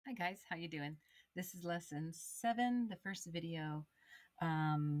Hi guys, how you doing? This is lesson 7, the first video,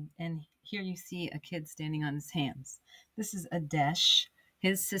 and here you see a kid standing on his hands. This is Adesh.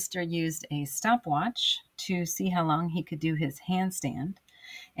 His sister used a stopwatch to see how long he could do his handstand,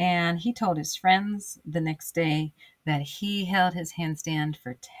 and he told his friends the next day that he held his handstand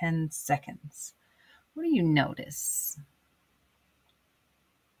for 10 seconds. What do you notice?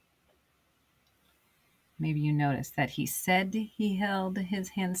 Maybe you noticed that he said he held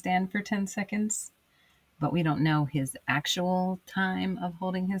his handstand for 10 seconds, but we don't know his actual time of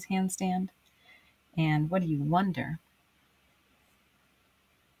holding his handstand. And what do you wonder?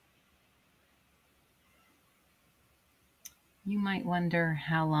 You might wonder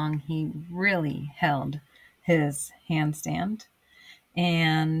how long he really held his handstand.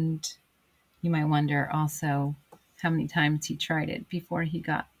 And you might wonder also how many times he tried it before he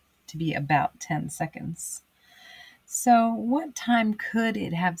got to be about 10 seconds. So what time could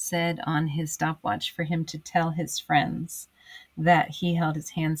it have said on his stopwatch for him to tell his friends that he held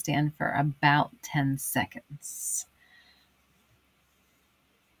his handstand for about 10 seconds?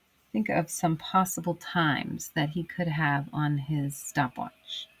 Think of some possible times that he could have on his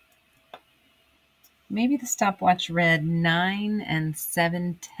stopwatch. Maybe the stopwatch read 9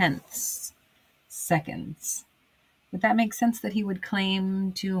 7/10 seconds. Would that make sense that he would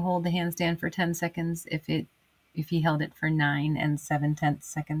claim to hold the handstand for 10 seconds if he held it for 9 7/10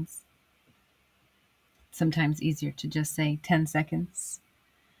 seconds? Sometimes easier to just say 10 seconds.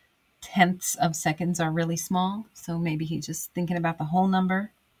 Tenths of seconds are really small, so maybe he's just thinking about the whole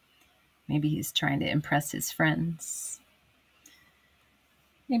number. Maybe he's trying to impress his friends.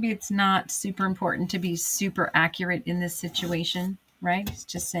 Maybe it's not super important to be super accurate in this situation, right? He's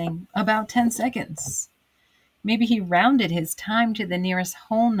just saying about 10 seconds. Maybe he rounded his time to the nearest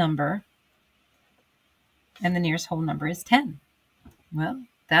whole number, and the nearest whole number is 10. Well,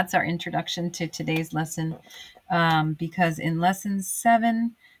 that's our introduction to today's lesson, because in lesson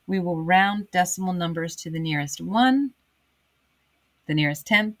 7, we will round decimal numbers to the nearest 1, the nearest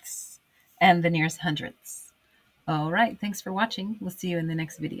tenths, and the nearest hundredths. All right, thanks for watching. We'll see you in the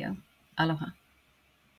next video. Aloha.